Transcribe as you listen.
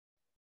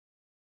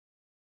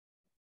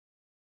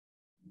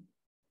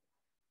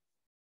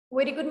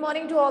Very good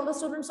morning to all the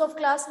students of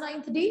class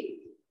 9th D.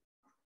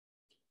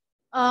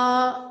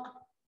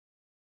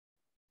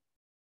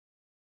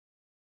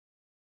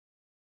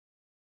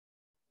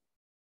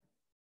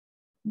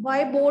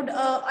 Why board?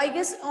 I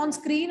guess on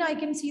screen I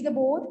can see the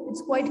board.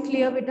 It's quite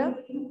clear, beta.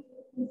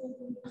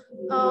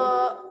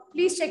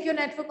 Please check your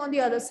network on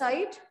the other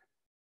side.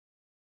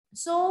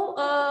 So,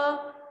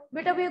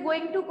 beta, we are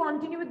going to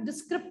continue with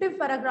descriptive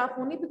paragraph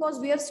only because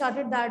we have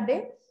started that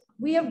day.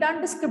 We have done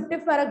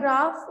descriptive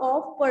paragraph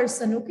of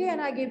person, okay? And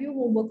I gave you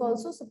homework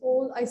also.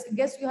 Suppose, I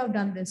guess you have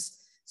done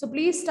this. So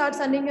please start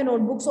sending your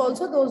notebooks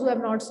also, those who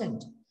have not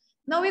sent.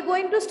 Now we're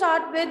going to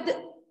start with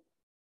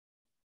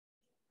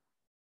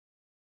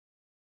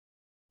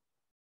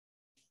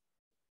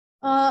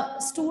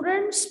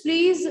students,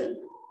 please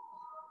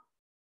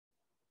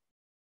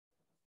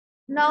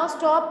now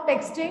stop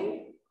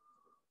texting.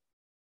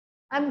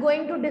 I'm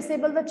going to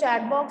disable the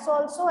chat box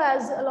also,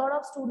 as a lot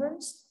of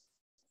students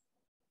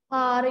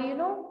are,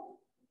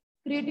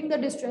 creating the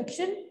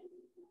distraction.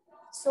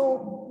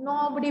 So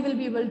nobody will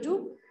be able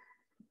to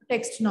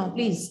text now,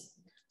 please.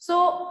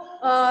 So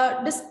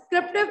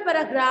descriptive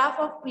paragraph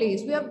of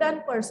place. We have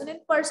done person. In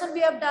person,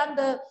 we have done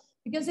the,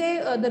 you can say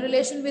the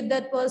relation with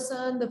that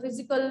person, the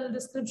physical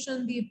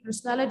description, the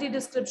personality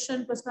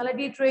description,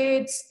 personality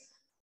traits,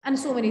 and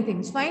so many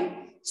things.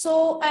 Fine.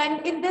 So,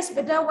 and in this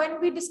beta, when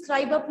we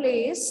describe a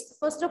place,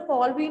 first of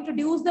all, we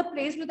introduce the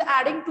place with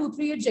adding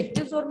 2-3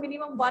 adjectives, or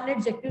minimum 1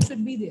 adjective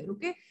should be there.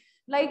 Okay.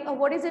 Like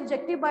what is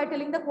adjective? By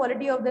telling the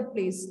quality of that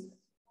place.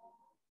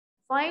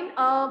 Fine.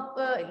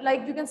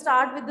 Like you can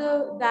start with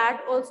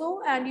that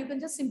also, and you can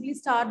just simply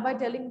start by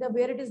telling the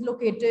where it is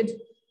located.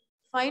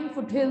 Fine.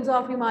 Foothills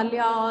of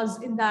Himalayas,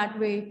 in that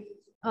way.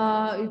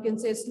 You can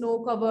say snow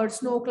covered,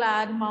 snow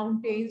clad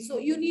mountains. So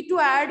you need to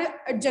add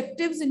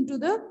adjectives into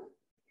the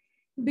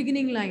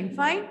beginning line.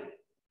 Fine.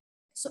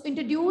 So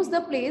introduce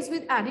the place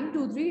with adding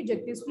 2-3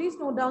 adjectives. Please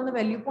note down the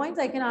value points.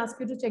 I can ask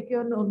you to check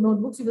your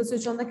notebooks. You will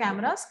switch on the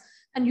cameras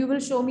and you will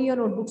show me your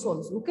notebooks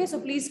also. Okay. So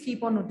please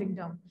keep on noting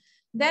down.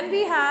 Then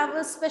we have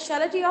a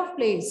speciality of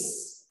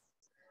place.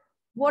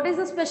 What is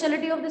the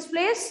speciality of this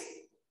place?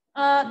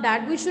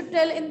 That we should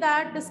tell in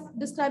that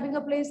describing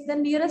a place. The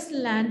nearest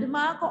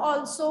landmark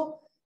also,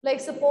 like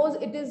suppose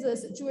it is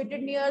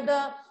situated near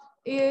the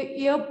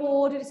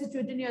airport, it is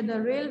situated near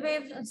the railway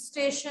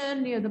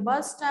station, near the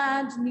bus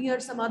stand, near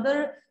some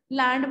other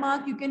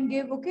landmark you can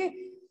give. Okay.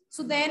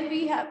 So then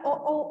we have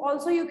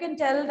also you can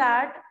tell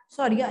that,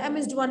 sorry, I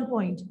missed one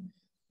point.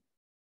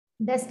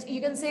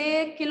 You can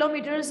say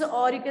kilometers,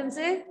 or you can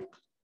say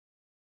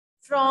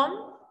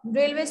from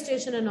railway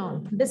station and all.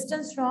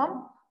 Distance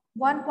from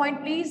one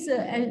point, please,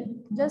 and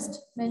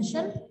just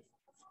mention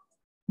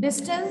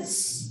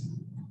distance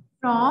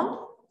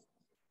from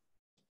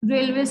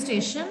railway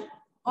station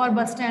or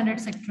bus stand,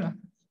 etc.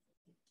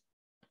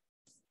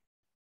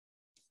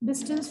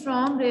 Distance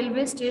from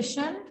railway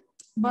station,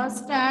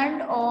 bus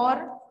stand,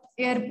 or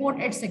airport,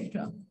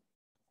 etc.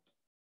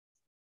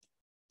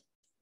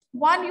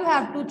 One you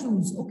have to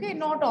choose, okay?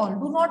 Not all.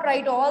 Do not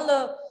write all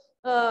the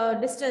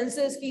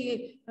distances.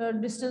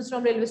 Distance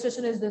from railway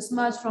station is this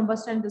much, from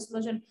bus stand this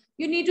much, and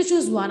you need to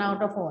choose one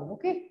out of all,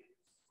 okay?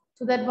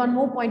 So that one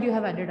more point you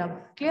have added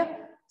up. Clear?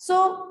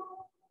 So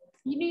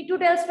you need to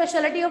tell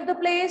speciality of the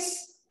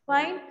place.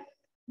 Fine.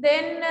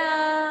 Then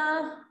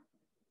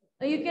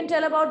you can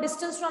tell about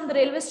distance from the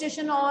railway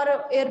station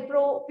or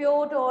airport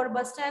or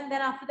bus stand.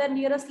 Then after that,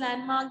 nearest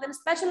landmark. Then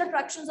special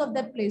attractions of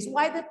that place.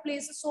 Why that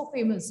place is so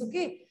famous.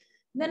 Okay.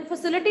 Then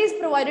facilities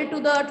provided to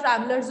the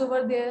travelers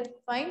over there.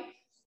 Fine.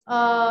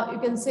 You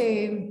can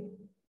say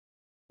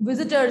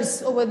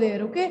visitors over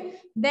there. Okay.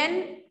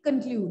 Then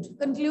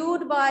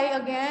conclude by,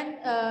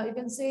 again, you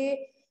can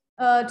say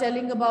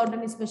telling about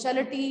any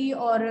specialty,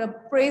 or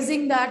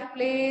praising that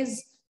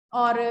place,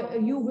 or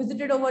you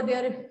visited over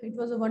there, it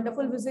was a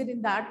wonderful visit.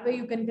 In that way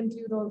you can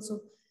conclude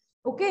also.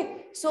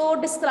 Okay. So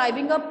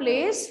describing a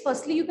place,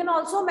 firstly you can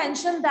also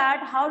mention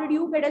that how did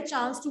you get a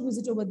chance to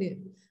visit over there,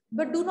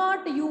 but do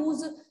not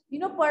use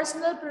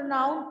personal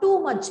pronoun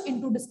too much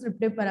into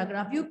descriptive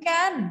paragraph. You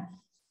can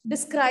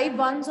describe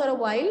once or a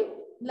while,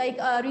 like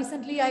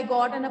recently I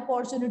got an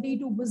opportunity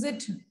to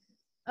visit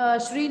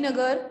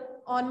Srinagar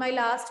on my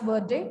last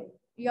birthday,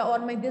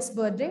 on this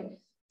birthday.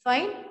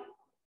 Fine.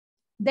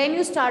 Then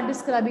you start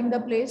describing the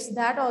place.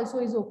 That also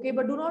is okay,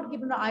 but do not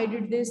give I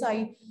did this,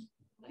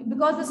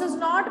 because this is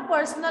not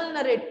personal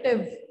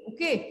narrative.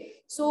 Okay.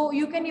 So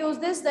you can use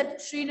this,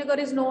 that Srinagar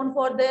is known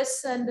for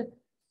this, and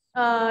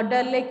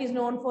Dal Lake is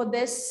known for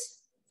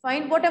this.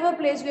 Fine. Whatever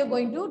place we are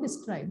going to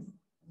describe.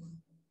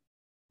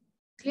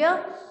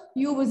 Clear?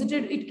 You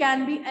visited, it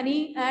can be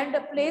any, and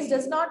a place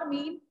does not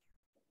mean,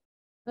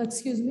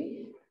 excuse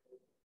me,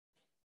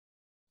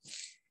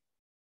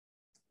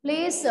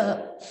 place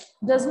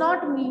does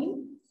not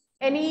mean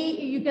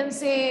any, you can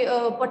say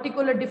a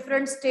particular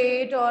different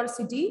state or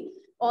city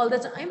all the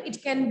time.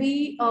 It can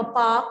be a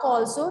park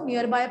also,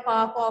 nearby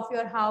park of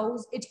your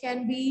house. It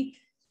can be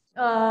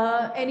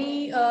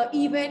any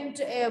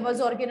event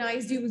was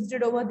organized, you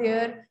visited over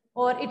there,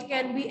 or it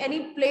can be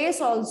any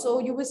place also.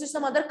 You visit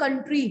some other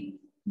country,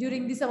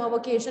 during the summer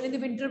vacation. In the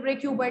winter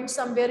break, you went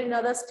somewhere in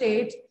another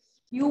state.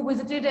 You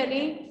visited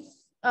any,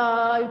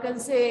 you can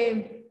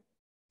say,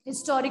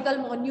 historical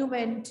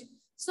monument.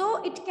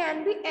 So it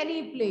can be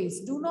any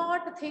place. Do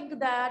not think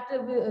that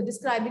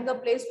describing a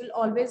place will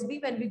always be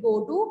when we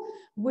go to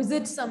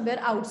visit somewhere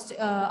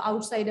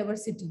outside our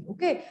city.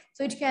 Okay.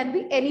 So it can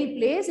be any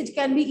place. It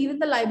can be even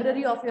the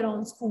library of your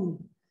own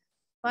school.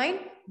 Fine.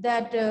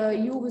 That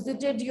you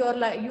visit your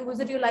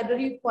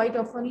library quite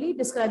oftenly.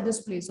 Describe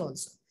this place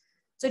also.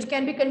 So it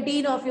can be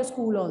canteen of your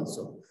school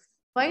also.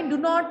 Fine. Do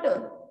not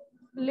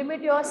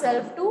limit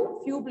yourself to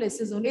few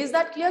places only. Is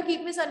that clear?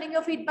 Keep me sending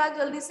your feedback.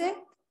 Jaldi se.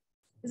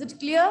 Is it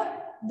clear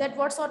that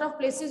what sort of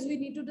places we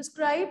need to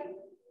describe?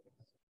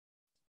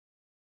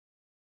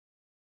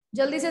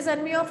 Jaldi se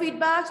send me your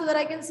feedback so that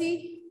I can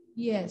see.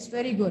 Yes,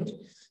 very good.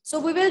 So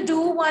we will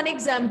do one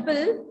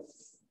example.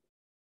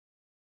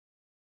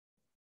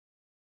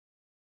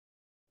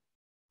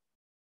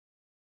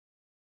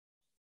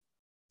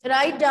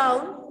 Write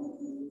down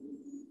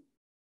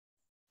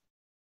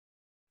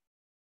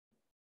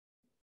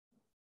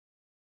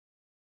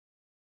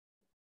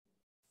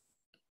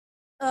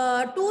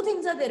two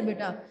things are there,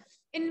 beta,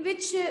 in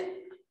which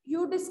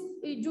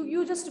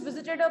you just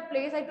visited a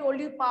place. I told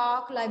you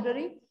park,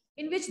 library,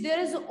 in which there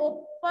is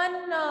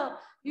open,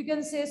 you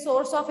can say,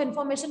 source of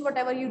information,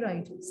 whatever you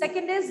write.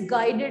 Second is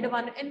guided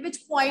one, in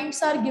which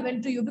points are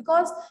given to you,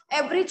 because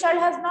every child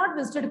has not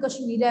visited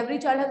Kashmir, every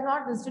child has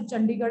not visited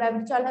Chandigarh,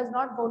 every child has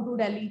not gone to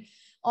Delhi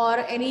or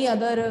any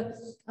other,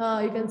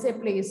 you can say,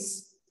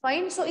 place.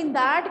 Fine. So in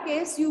that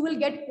case, you will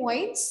get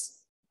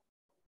points.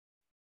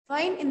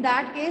 Fine. In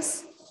that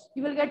case,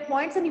 you will get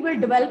points and you will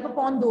develop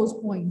upon those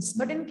points.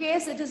 But in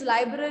case it is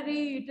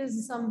library, it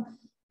is some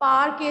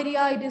park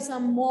area, it is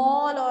some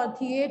mall or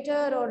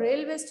theater or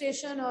railway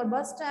station or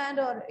bus stand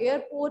or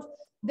airport,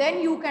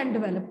 then you can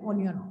develop on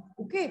your own.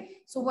 Okay.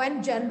 So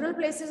when general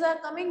places are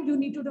coming, you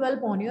need to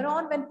develop on your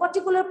own. When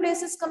particular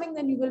place is coming,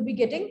 then you will be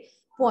getting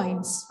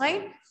points.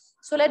 Fine.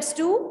 So let's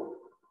do,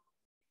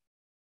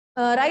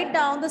 write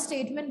down the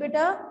statement,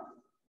 beta.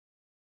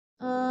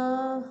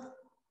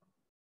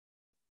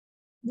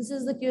 This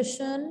is the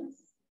question.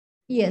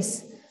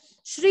 Yes.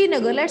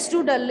 Srinagar. Let's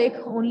do Dal Lake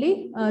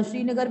only.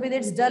 Srinagar with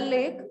its Dal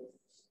Lake.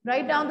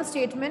 Write down the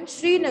statement.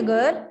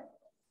 Srinagar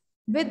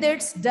with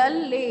its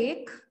Dal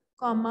Lake,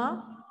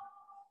 comma,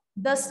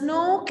 the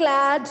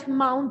snow-clad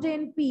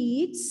mountain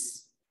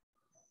peaks,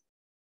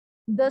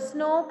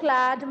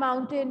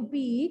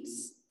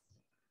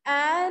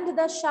 and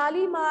the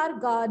Shalimar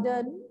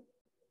Garden,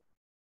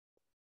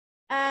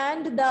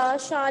 and the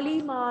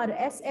Shalimar,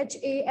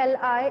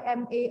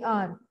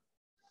 Shalimar,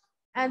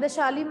 and the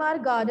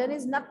Shalimar Garden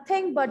is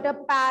nothing but a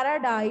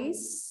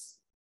paradise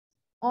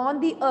on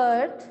the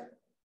earth.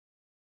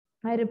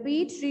 I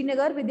repeat,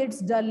 Srinagar with its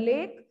Dal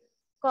Lake,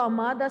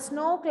 comma, the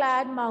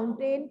snow-clad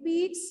mountain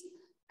peaks,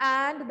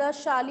 and the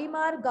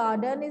Shalimar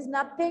Garden is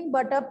nothing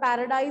but a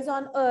paradise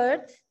on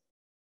earth.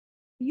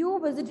 You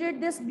visited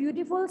this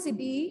beautiful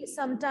city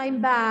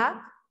sometime back.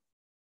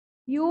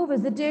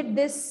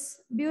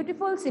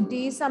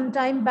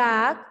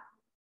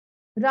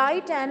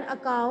 Write an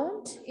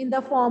account in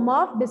the form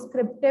of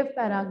descriptive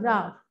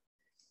paragraph.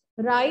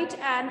 Write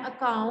an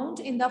account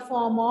in the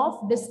form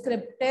of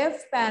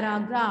descriptive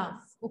paragraph.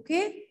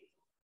 Okay.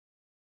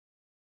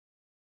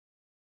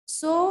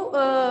 So,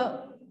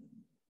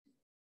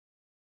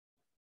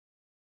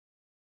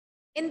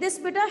 in this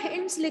beta,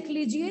 hints likh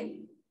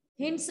lijiye.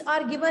 Hints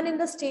are given in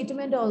the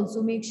statement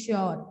also. Make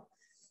sure.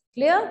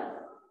 Clear?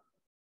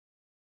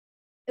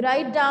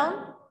 Write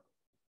down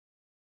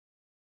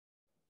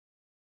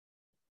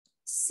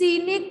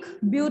scenic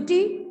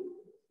beauty.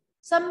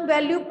 Some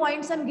value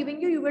points I'm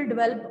giving you, you will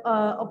develop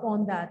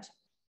upon that.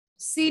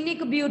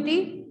 Scenic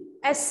beauty,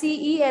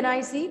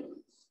 SCENIC,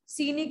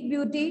 scenic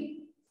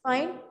beauty,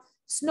 fine.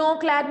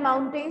 Snow-clad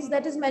mountains,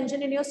 that is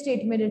mentioned in your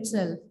statement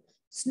itself.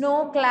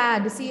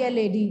 Snow-clad,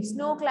 CLAD,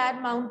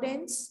 snow-clad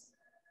mountains.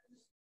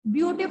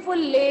 Beautiful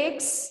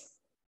lakes,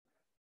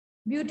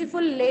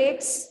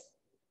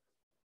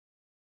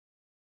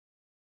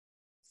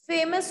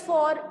 famous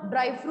for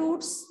dry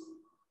fruits,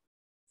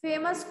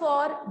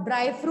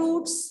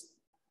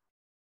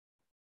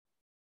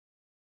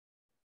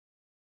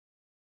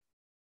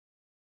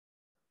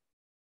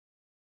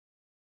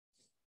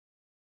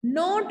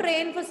 no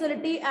train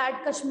facility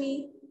at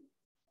Kashmir,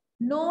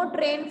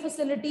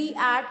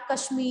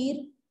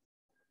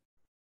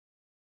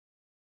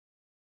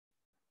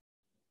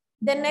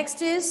 Then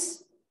next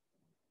is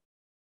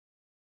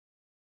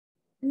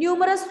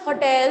numerous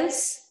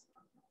hotels,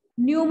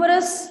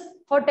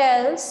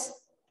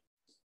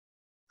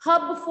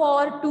 hub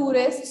for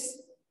tourists.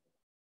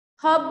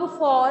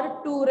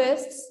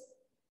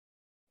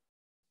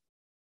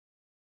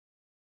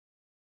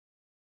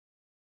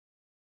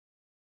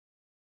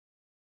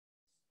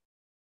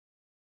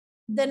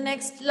 The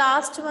next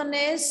last one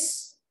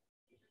is,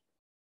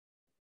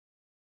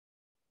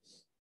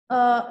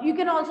 you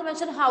can also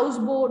mention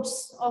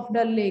houseboats of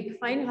Dal Lake.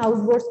 Fine,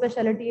 houseboat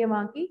specialty hai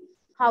wahan ki.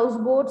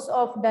 Houseboats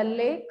of Dal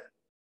Lake.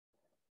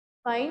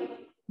 Fine.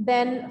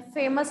 Then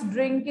famous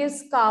drink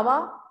is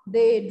kahwa.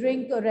 They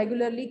drink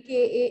regularly,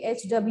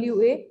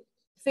 KAHWA.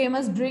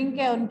 Famous drink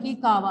है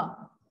उनकी kahwa,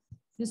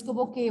 जिसको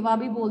वो केवा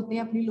भी बोलते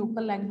हैं अपनी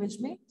local language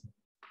में.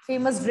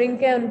 फेमस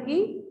ड्रिंक है उनकी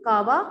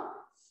kahwa.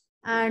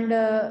 एंड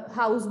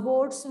हाउस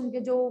बोट्स उनके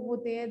जो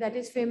होते हैं, that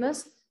is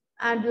famous.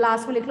 And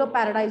last में लिख लो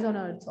पैराडाइज ऑन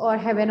अर्थ और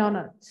heaven on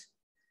earth.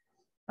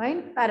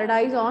 Fine,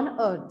 paradise on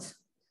earth.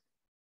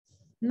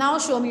 Now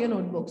show me your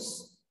notebooks.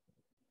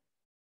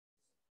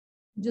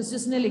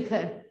 जिसने लिखा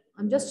है,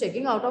 I'm just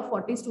checking out of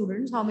 40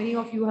 students, how many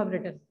of you have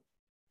written?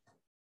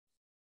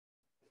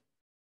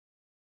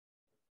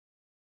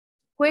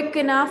 Quick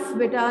enough,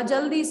 beta.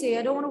 Jaldi say.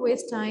 I don't want to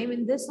waste time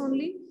in this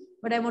only,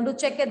 but I want to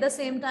check at the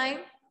same time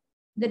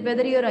that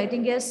whether you're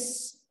writing. Yes,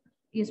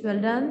 yes,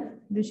 well done.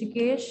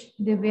 Rishikesh,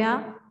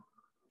 Divya.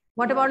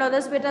 What about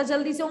others, beta?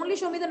 Jaldi say. Only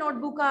show me the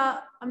notebook.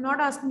 I'm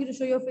not asking you to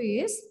show your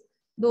face.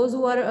 Those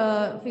who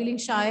are feeling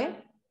shy,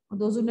 or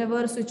those who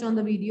never switch on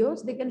the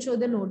videos, they can show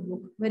their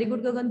notebook. Very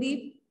good,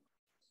 Gagandeep.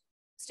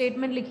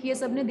 Statement लिखी है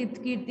सबने. दीप्त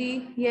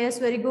कीर्ति, yes,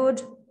 very good.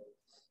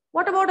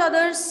 What about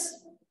others?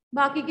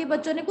 बाकी के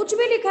बच्चों ने कुछ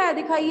भी लिखा है,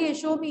 दिखाइए,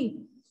 show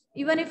me.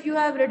 Even if you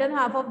have written,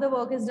 half of the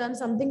work is done.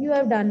 Something you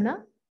have done, na?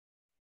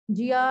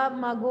 Jia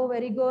Mago,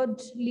 very good.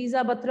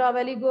 Lisa Batra,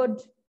 very good.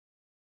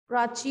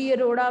 Prachi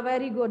Arora,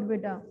 very good,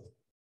 beta.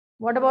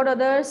 What about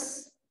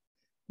others?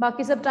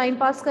 बाकी सब time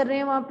pass कर रहे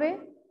हैं वहां पे.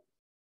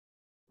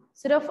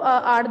 सिर्फ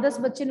 8-10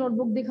 बच्चे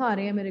notebook दिखा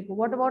रहे हैं मेरे को.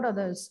 What about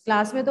others?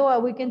 क्लास में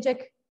तो we can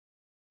check.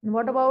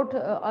 What about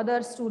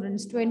other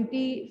students?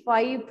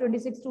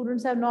 25-26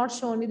 students have not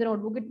shown me the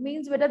notebook. It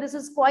means beta this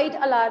is quite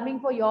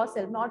alarming for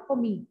yourself, not for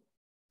me.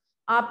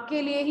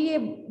 आपके लिए ही ये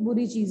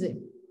बुरी चीज है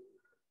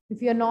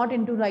if you are not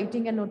into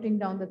writing and noting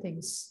down the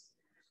things.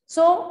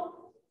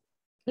 So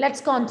let's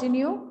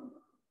continue.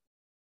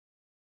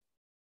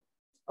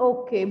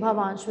 Okay,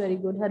 Bhavansh, very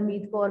good.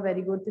 Harmeet Kaur,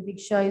 very good.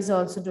 Titiksha is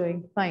also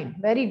doing fine.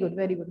 Very good,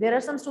 very good. There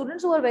are some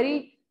students who are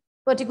very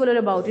particular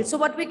about it. So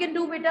what we can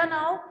do beta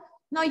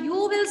now you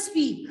will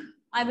speak.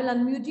 I will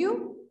unmute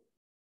you.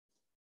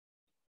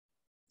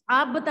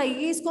 आप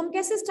बताइए इसको हम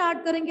कैसे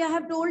start करेंगे? I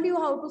have told you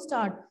how to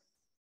start.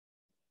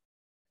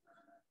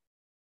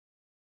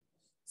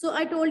 So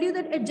I told you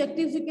that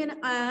adjectives you can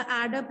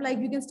add up, like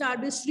you can start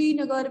with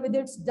Srinagar with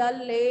its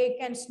Dal Lake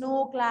and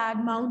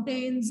snow-clad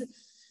mountains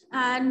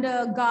and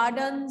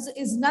gardens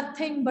is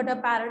nothing but a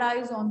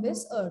paradise on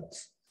this earth.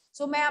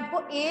 So मैं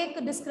आपको एक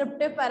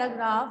descriptive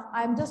paragraph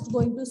I am just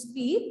going to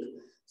speak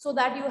so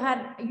that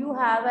you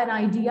have an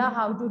idea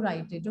how to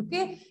write it.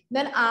 Okay,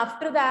 then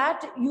after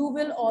that you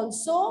will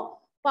also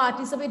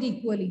participate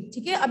equally.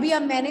 ठीक है, अभी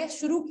अब मैंने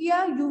शुरू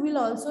किया. You will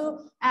also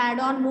add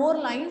on more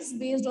lines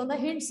based on the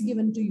hints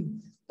given to you.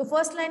 तो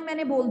first line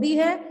मैंने बोल दी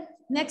है.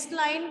 नेक्स्ट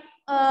लाइन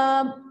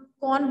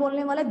कौन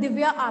बोलने वाला?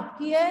 दिव्या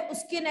आपकी है.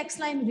 उसके नेक्स्ट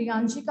लाइन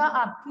रियांशिका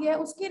आपकी है.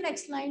 उसके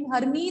next line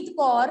Harmeet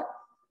Kaur.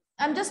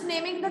 I am just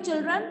naming the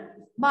children.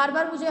 बार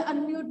बार मुझे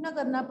अनम्यूट ना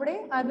करना पड़े.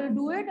 I will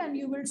do it and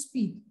you will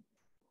speak.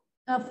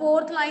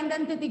 Fourth line,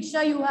 then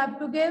Titiksha you have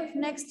to give.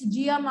 Next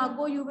Jia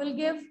Mago you will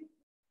give.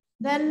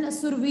 Then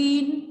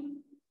Surveen.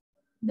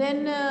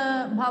 Then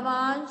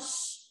Bhavansh.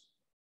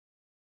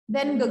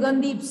 Then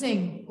Gagandeep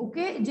Singh.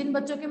 Okay, जिन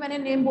बच्चों के मैंने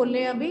name बोल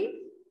रहे हैं अभी,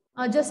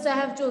 just I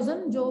have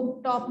chosen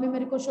जो top में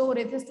मेरे को शो हो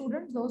रहे थे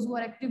students, those who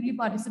are actively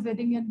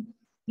participating and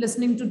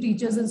listening to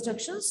teachers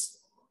instructions.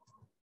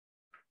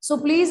 So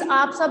please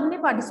आप सब ने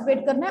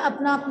participate करना है.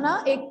 अपना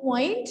अपना एक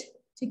point,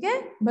 ठीक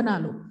है, बना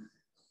लो.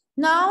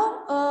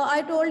 Now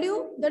I told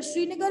you that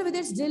Srinagar with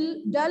its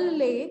dull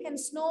lake and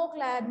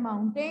snow-clad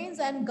mountains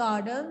and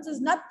gardens is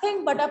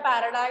nothing but a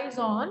paradise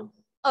on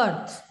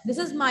earth. This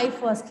is my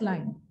first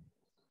line.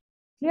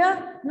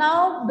 Clear?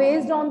 Now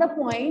based on the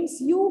points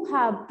you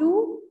have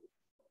to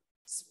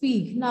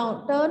speak.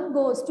 Now turn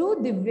goes to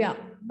Divya.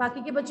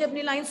 बाकी के बच्चे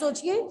अपनी line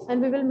सोचिए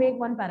and we will make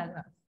one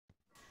paragraph.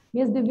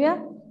 Yes, Divya.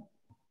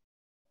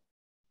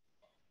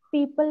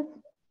 People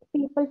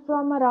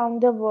from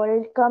around the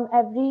world come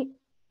every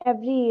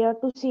year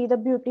to see the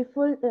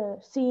beautiful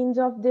scenes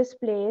of this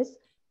place.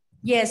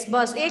 Yes,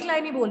 बस एक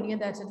line ही बोलनी है.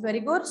 That's it. Very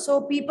good.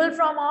 So people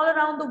from all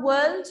around the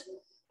world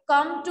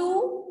come to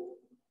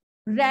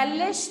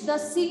relish the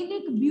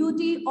scenic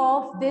beauty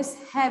of this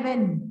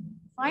heaven.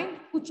 Fine.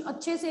 कुछ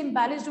अच्छे से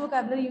embellished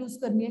vocabulary use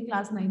करनी है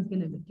class 9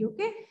 के level की.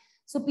 Okay.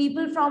 So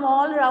people from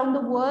all around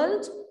the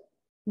world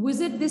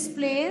visit this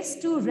place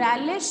to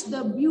relish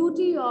the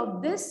beauty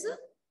of this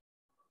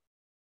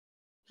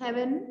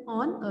heaven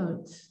on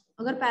earth.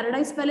 अगर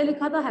paradise पहले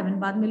लिखा था heaven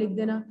बाद में लिख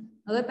देना.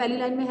 अगर पहली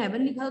लाइन में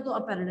heaven लिखा था तो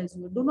अब paradise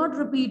होगा. Do not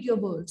repeat your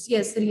words.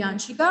 Yes,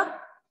 Riyanshika.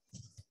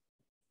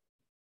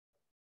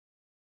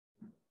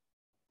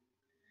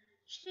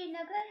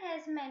 Srinagar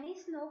has many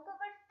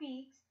snow-covered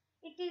peaks.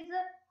 It is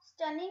a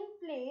stunning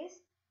place.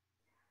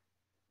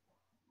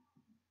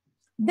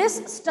 This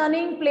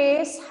stunning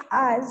place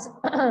has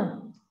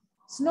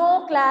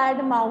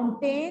snow-clad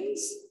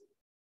mountains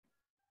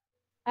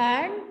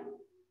and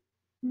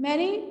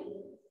many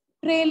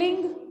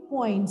trailing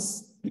points.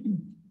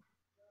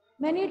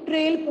 Many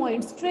trail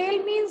points.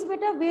 Trail means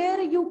beta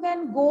where you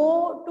can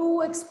go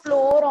to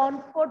explore on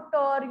foot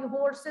or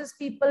horses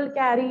people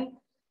carry.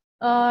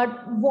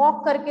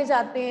 Walk करके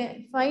जाते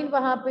हैं. Fine,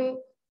 वहाँ पे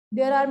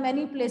there are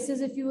many places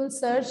if you will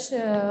search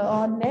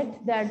on net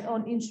that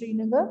on in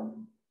Srinagar.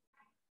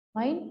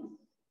 Fine.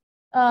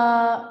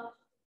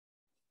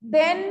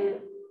 Then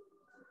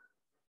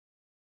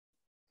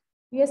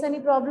yes,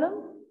 any problem?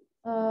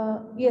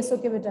 Yes,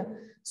 okay, beta.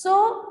 So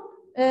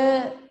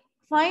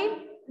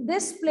fine.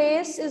 This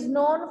place is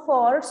known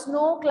for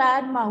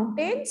snow-clad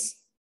mountains.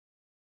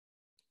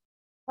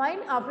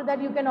 Fine. After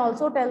that, you can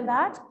also tell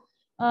that,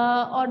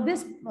 or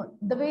this,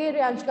 the way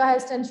Ryanshika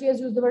has done, she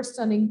has used the word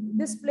stunning.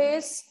 This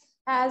place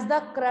has the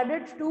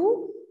credit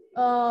to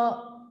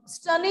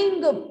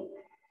stunning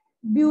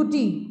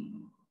beauty,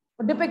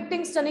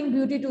 depicting stunning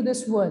beauty to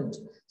this world.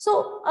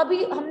 So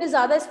अभी हमने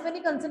ज़्यादा इस पे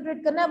नहीं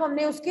concentrate करना है. अब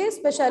हमने उसके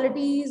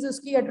specialities,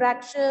 उसकी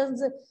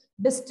attractions,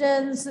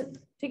 distance,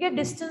 ठीक है.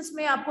 Distance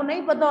में आपको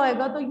नहीं पता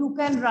होएगा तो you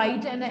can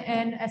write an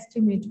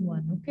estimate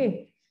one,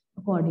 okay,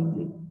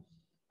 accordingly.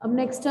 अब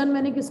next turn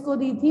मैंने किसको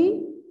दी थी?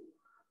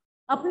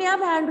 अपने आप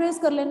hand raise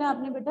कर लेना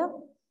आपने बेटा.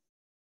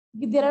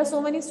 There are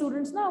so many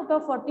students now, out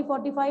of 40,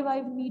 45,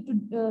 I need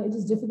to, it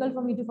is difficult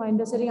for me to find.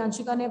 जैसे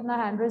रियांशिका ने अपना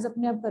hand raise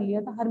अपने आप कर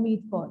लिया था.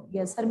 Harmeet Kaur,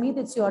 yes, Harmeet,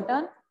 it's your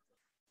turn.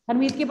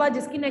 Harmeet के बाद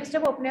जिसकी next है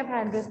वो अपने आप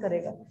hand raise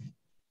करेगा.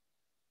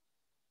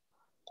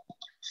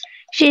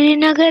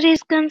 Srinagar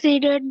is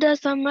considered the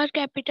summer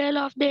capital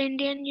of the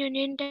Indian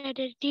Union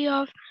Territory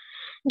of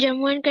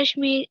Jammu and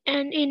Kashmir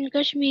and in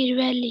Kashmir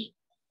Valley.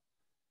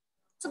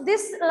 So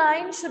this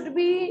line should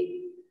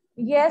be,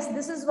 yes,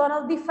 this is one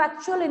of the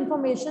factual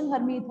information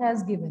Harmeet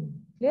has given.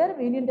 Clear?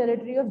 Union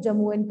Territory of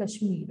Jammu and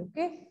Kashmir.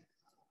 Okay.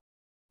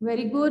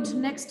 Very good.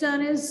 Next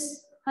turn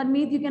is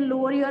Harmeet. You can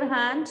lower your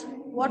hand.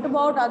 What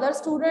about other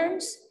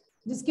students?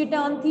 जिसकी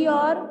turn थी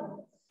और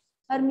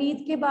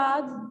हरमीत के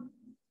बाद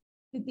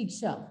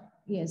तितिक्षा.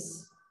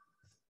 Yes.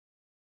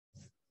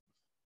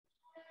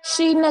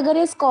 Srinagar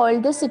is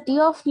called the city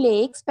of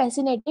lakes,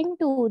 fascinating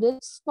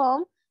tourists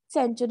from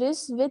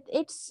centuries with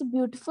its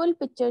beautiful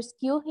picturesque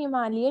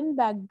Himalayan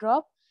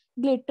backdrop,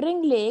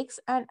 glittering lakes,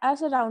 and are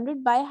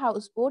surrounded by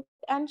houseboats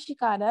and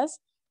shikaras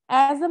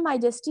as the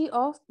majesty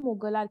of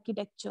Mughal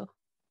architecture.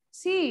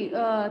 See,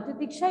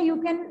 Titiksha,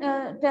 you can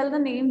tell the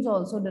names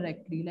also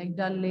directly, like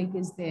Dal Lake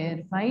is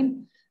there,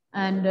 fine.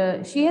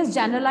 And she has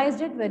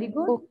generalized it very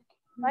good,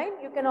 fine.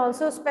 You can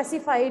also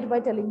specify it by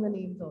telling the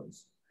names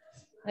also.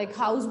 Like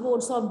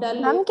houseboats of Dal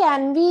Lake. Ma'am,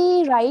 can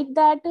we write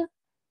that?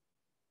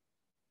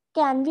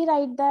 Can we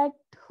write that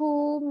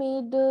who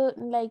made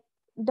like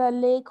Dal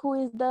Lake, who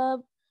is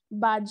the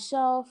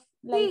Badshah of,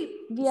 like,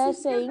 we are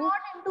saying we are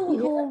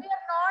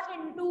not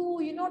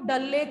into, you know,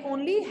 Dal Lake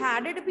only.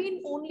 Had it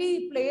been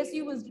only place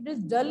you visited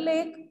is Dal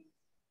Lake,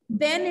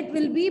 then it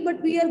will be,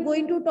 but we are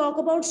going to talk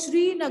about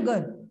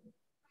Srinagar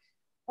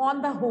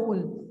on the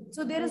whole.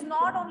 So there is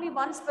not only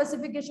one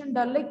specification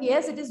Dal Lake.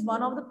 Yes, it is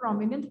one of the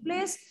prominent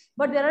place,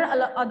 but there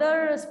are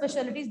other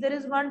specialties. There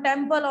is one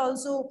temple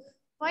also.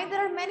 Fine,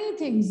 there are many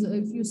things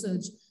if you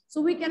search. So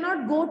we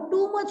cannot go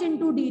too much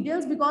into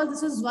details because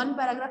this is one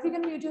paragraph. You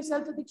can mute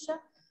yourself, Diksha.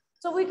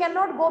 So we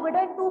cannot go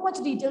better in too much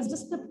details.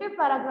 Descriptive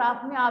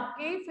paragraph में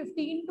आपके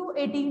 15 to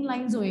 18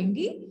 lines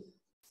होंगी.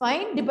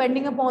 Fine,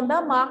 depending upon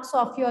the marks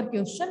of your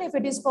question. If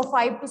it is for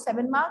 5 to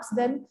 7 marks,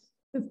 then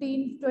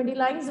 15, 20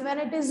 lines. When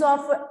it is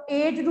of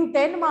 8 to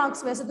 10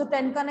 marks, वैसे तो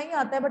 10 का नहीं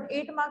आता है, but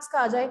 8 marks का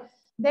आ जाए,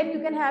 then you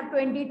can have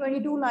 20,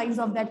 22 lines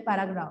of that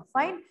paragraph.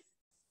 Fine.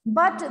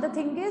 But the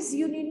thing is,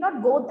 you need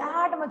not go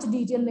that much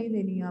detail नहीं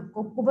देनी है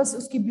आपको बस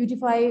उसकी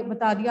beautify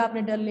बता दिया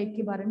आपने डल लेक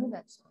के बारे में.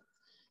 That's all.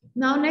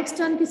 Now next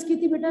turn किसकी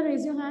थी बेटा?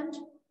 Raise your hand.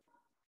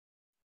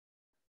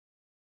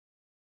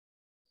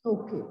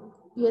 Okay.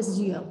 Yes,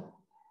 Jia.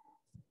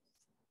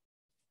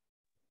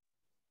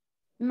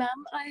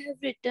 Ma'am, I have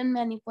written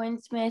many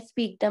points. May I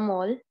speak them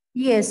all?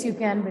 Yes, you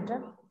can,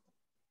 beta.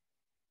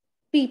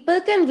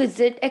 People can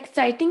visit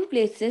exciting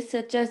places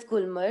such as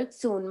Gulmarg,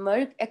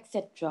 Sonmarg,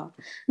 etc.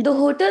 The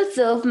hotels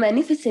serve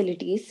many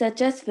facilities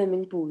such as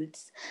swimming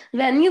pools.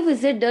 When you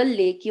visit Dal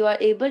Lake, you are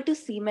able to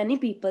see many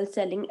people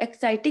selling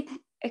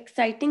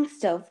exciting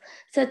stuff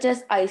such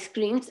as ice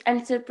creams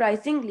and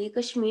surprisingly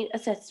Kashmir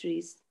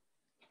accessories.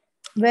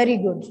 Very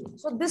good.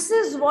 So this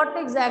is what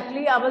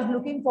exactly I was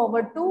looking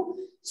forward to.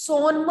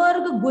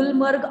 Sonmarg,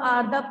 Gulmarg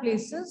are the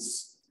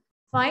places.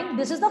 Fine.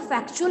 This is the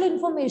factual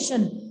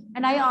information.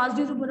 And I asked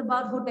you to put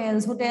about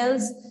hotels.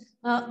 Hotels,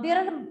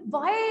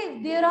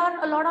 there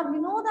are a lot of,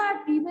 you know,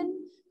 that even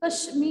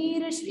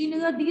Kashmir,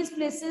 Srinagar, these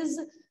places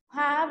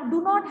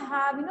do not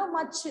have, you know,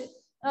 much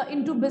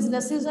into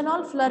businesses and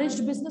all.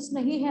 Flourished business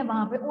nahi hai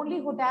wahan pe. Only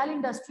hotel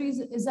industries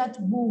is at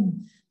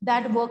boom,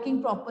 that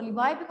working properly.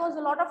 Why? Because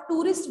a lot of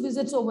tourist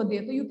visits over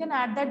there. So you can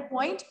add that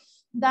point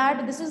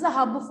that this is the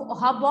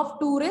hub of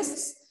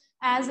tourists,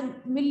 as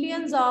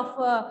millions of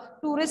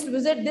tourists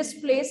visit this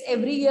place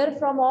every year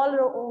from all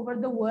over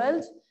the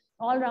world,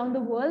 all around the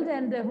world.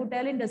 And the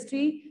hotel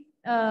industry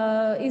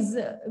is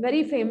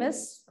very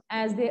famous,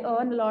 as they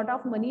earn a lot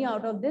of money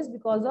out of this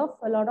because of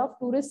a lot of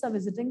tourists are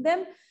visiting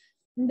them.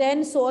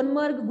 Then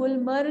Sonmarg,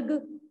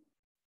 Gulmarg,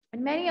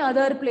 and many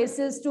other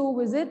places to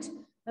visit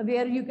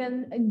where you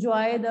can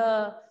enjoy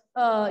the,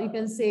 you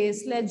can say,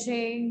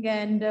 sledging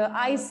and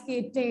ice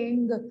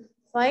skating,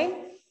 fine,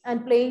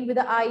 and playing with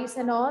the ice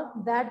and all.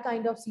 That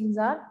kind of scenes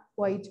are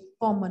quite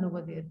common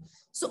over there.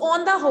 So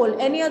on the whole,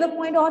 any other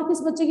point? और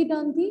किस बच्चे की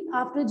turn थी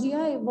after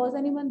Jia? Was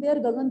anyone there?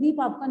 Gagandeep,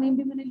 आपका name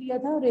भी मैंने लिया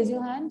था. Raise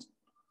your hand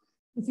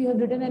if you have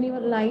written any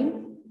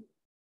line.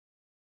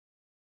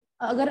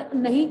 अगर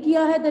नहीं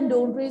किया है then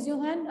don't raise your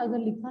hand. अगर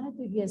लिखा है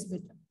तो yes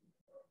बेटा.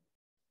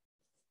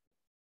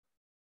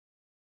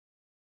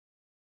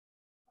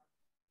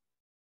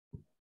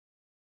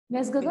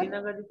 Yes, Gagan.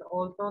 Srinagar is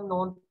also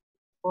known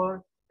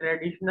for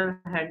traditional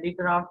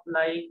handicraft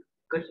like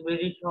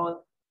Kashmiri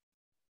shawl.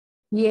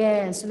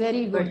 Yes,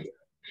 very good.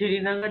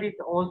 Srinagar is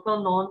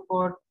also known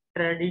for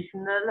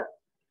traditional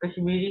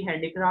Kashmiri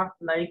handicraft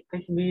like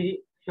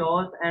Kashmiri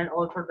shawls and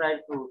also dry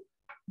fruits.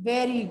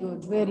 Very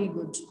good, very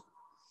good.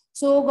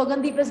 So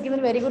Gagandeep has given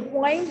very good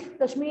point.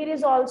 Kashmir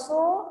is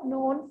also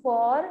known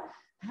for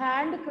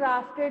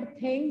handcrafted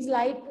things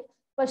like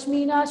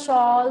Pashmina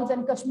shawls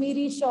and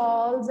Kashmiri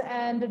shawls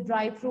and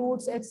dry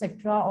fruits,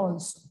 etc.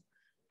 also.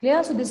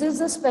 Clear? So this is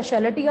the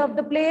specialty of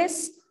the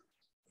place.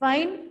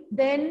 Fine.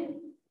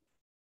 Then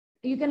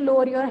you can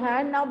lower your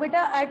hand. Now,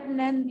 beta,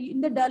 in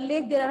the Dal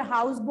Lake, there are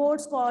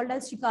houseboats called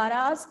as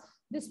shikaras.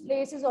 This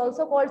place is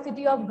also called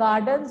City of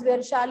Gardens,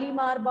 where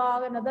Shalimar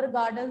Bagh and other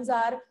gardens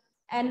are,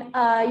 and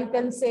you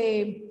can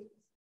say,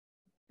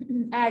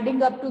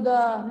 adding up to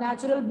the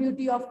natural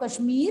beauty of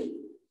Kashmir.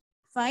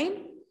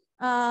 Fine.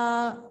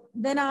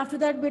 Then after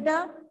that,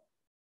 beta,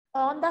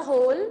 on the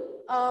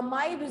whole,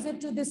 my visit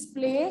to this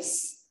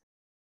place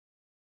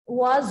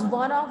was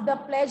one of the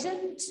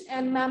pleasant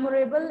and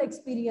memorable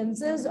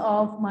experiences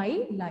of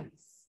my life.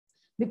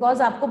 Because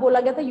आपको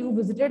बोला गया था you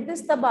visited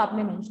this, तब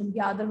आपने mention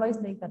किया, otherwise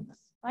नहीं करना,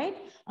 right?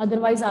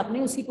 Otherwise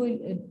आपने उसी को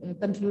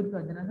conclude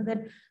कर देना था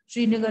that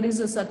Srinagar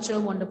is such a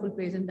wonderful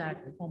place in that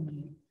way,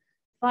 formally.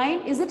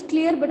 Fine. Is it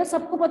clear? बेटा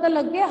सबको पता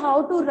लग गया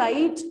how to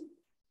write?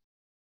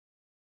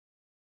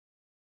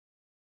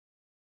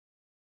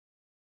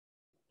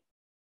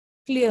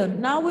 Clear.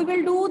 Now we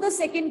will do the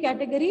second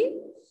category.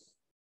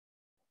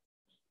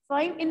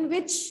 Fine, in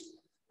which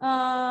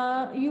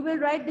you will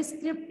write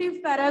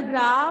descriptive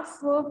paragraph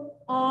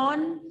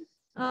on,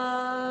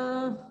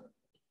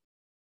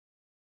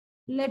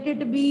 let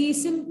it be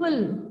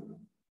simple,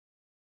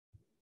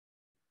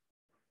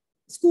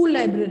 school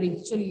library.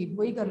 चलिए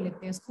वही कर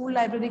लेते हैं, school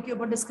library के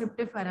ऊपर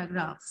descriptive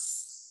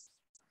paragraphs.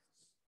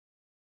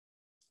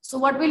 So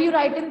what will you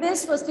write in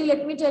this? Firstly,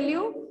 let me tell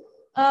you,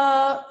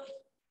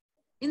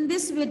 in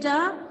this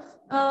beta,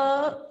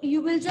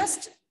 you will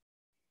just,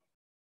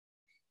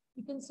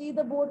 you can see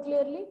the board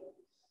clearly.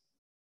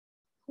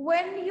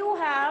 When you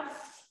have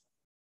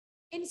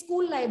in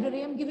school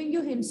library, I'm giving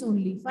you hints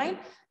only, fine,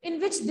 in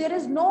which there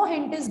is no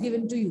hint is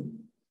given to you.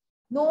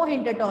 No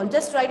hint at all.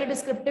 Just write a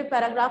descriptive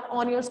paragraph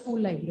on your school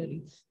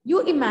library.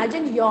 You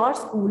imagine your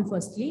school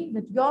firstly,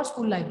 that your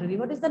school library.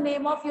 What is the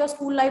name of your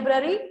school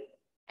library?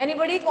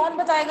 Anybody? कौन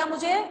बताएगा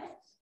मुझे?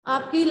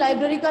 आपकी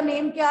library का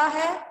name क्या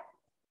है?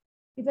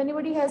 If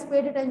anybody has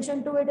paid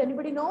attention to it,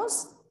 anybody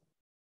knows?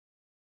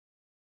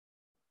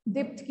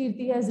 Dipt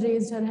Kirti has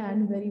raised her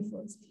hand very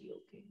firstly.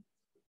 Okay.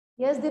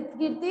 Yes, Dipt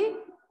Kirti?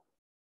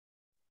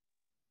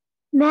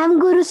 Ma'am,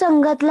 Guru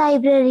Sangat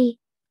Library.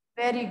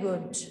 Very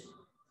good.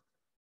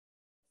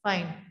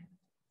 Fine.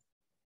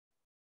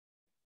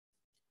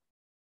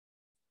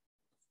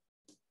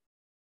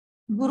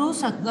 Guru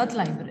Sangat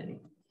Library.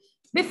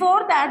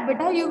 Before that,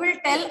 beta, you will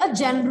tell a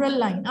general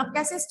line. आप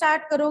कैसे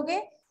start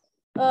करोगे?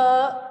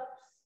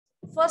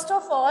 First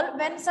of all,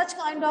 when such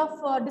kind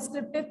of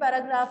descriptive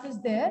paragraph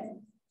is there,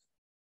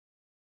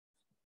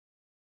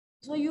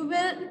 so you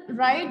will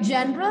write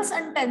general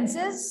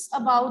sentences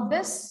about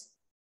this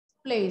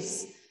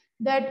place,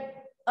 that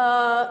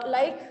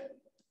like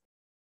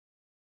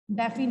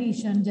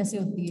definition जैसे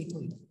होती है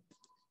कोई,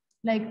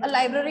 like a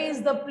library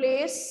is the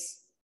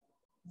place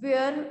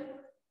where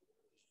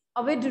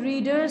avid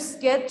readers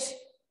get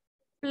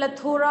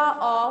plethora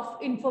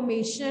of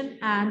information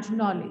and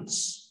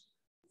knowledge.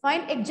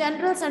 Fine, एक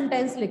general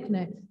sentence लिखना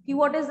है कि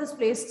what is this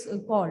place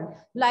called?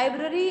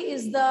 Library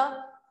is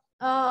the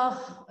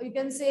you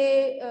can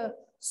say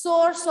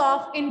source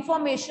of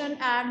information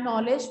and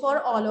knowledge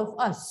for all of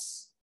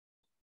us.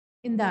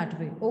 In that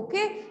way,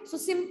 okay? So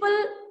simple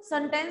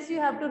sentence you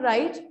have to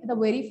write. The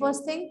very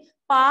first thing,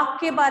 park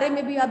के बारे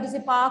में भी आप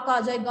जैसे park आ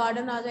जाए,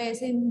 garden आ जाए,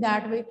 ऐसे in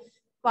that way.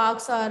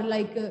 Parks are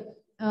like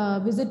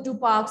visit to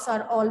parks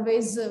are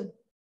always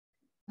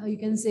you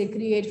can say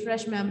create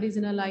fresh memories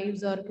in our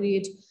lives or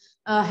create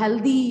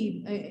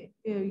healthy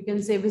you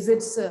can say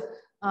visits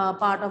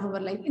part of our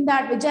life. In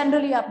that way,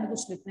 generally आपने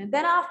कुछ लिखना है.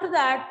 Then after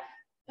that,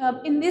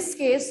 in this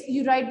case,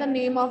 you write the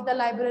name of the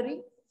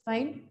library.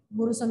 Fine,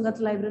 Guru Sangat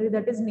Library,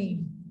 that is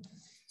name.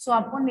 So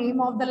आपको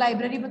name of the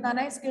library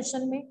बताना है इस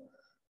question में.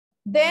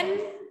 Then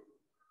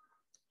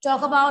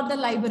talk about the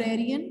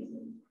librarian.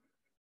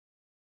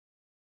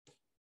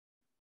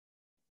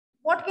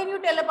 What can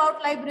you tell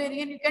about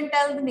librarian? You can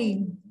tell the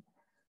name.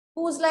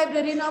 Who's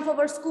librarian of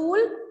our school?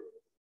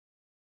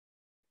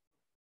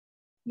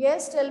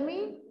 Yes, tell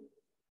me.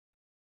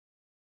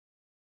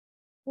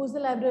 Who's the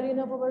librarian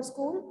of our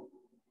school?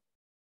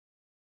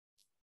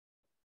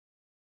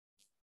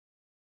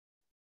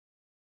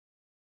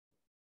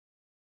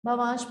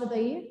 भवांश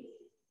बताइए.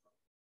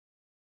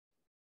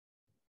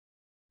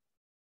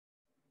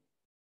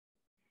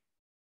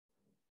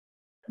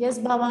 Yes,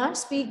 Bhavansh,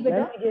 speak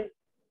beta.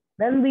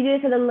 Ma'am,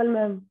 Vijay Sarangal,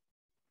 ma'am.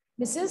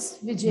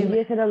 Mrs. Vijay.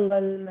 Vijay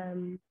Sarangal,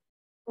 ma'am.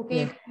 Okay,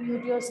 you can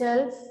mute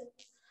yourself.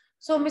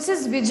 So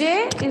Mrs.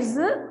 Vijay is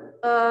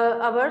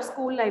our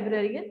school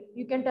librarian.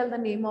 You can tell the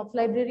name of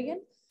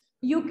librarian.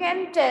 You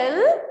can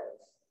tell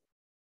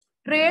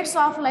traits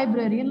of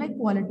librarian, like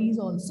qualities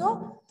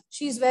also.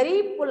 She's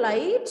very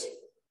polite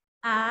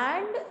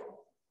and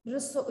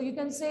you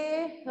can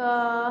say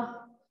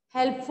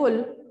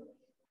helpful,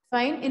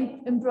 fine,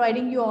 in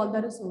providing you all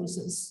the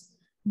resources.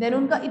 Then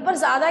unka ipar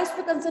zyada is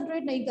pe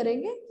concentrate nahi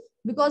karenge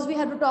because we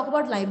have to talk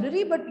about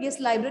library, but yes,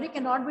 library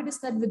cannot be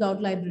discussed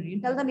without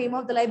librarian. Tell the name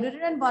of the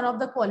librarian and one of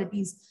the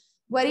qualities.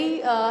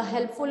 Very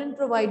helpful in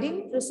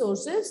providing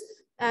resources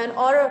and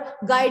or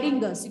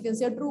guiding us. You can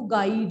say a true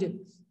guide,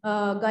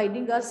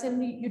 guiding us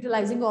in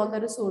utilizing all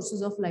the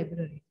resources of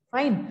library.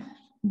 Fine.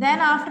 Then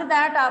after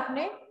that,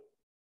 aapne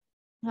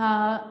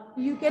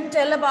you can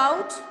tell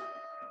about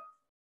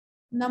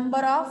number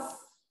of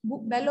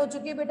book. Bell ho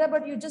chuki hai beta,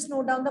 but you just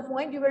note down the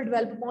point. You will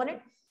develop upon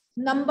it.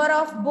 Number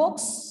of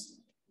books,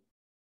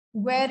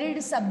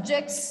 varied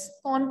subjects.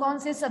 कौन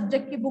से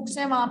subject की books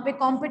हैं वहाँ पे,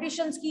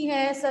 competitions की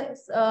है,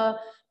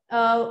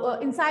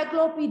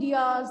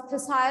 encyclopedias,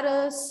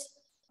 thesaurus,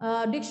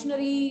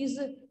 dictionaries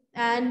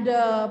and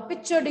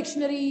picture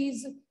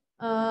dictionaries.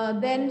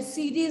 Then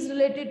CDs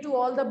related to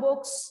all the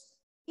books,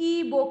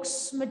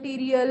 e-books,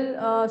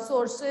 material,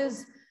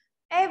 sources,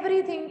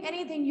 everything,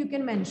 anything you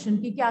can mention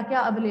कि क्या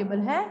क्या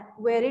available है,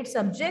 varied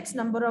subjects,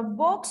 number of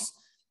books,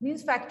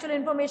 means factual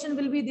information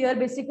will be there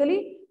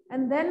basically.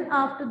 And then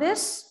after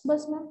this,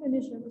 bas ma'am,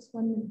 finish this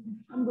 1 minute.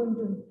 I'm going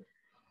to.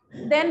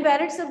 Then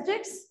varied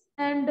subjects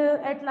and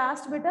at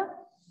last beta,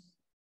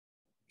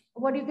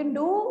 what you can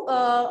do,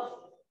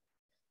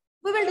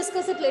 we will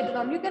discuss it later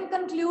on. You can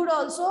conclude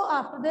also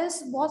after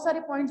this. बहुत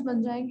सारे points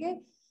बन जाएंगे.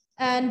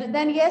 And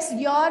then yes,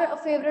 your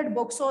favorite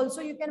books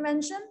also you can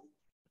mention.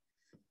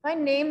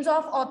 Fine, names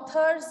of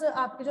authors,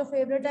 आपके जो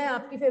favorite है,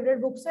 आपकी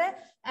favorite books है,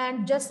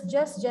 and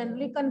just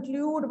generally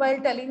conclude while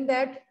telling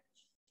that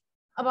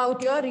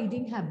about your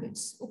reading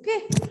habits.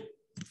 Okay.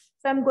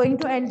 So I'm going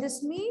to end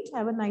this meet.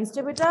 Have a nice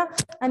day, beta,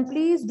 and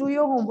please do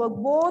your homework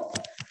both.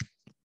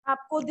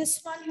 आपको this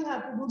one you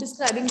have to do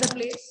describing the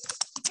place.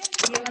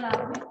 Okay. ये वाला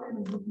आपने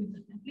notebook में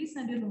करना है. Please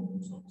send your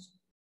notebooks also.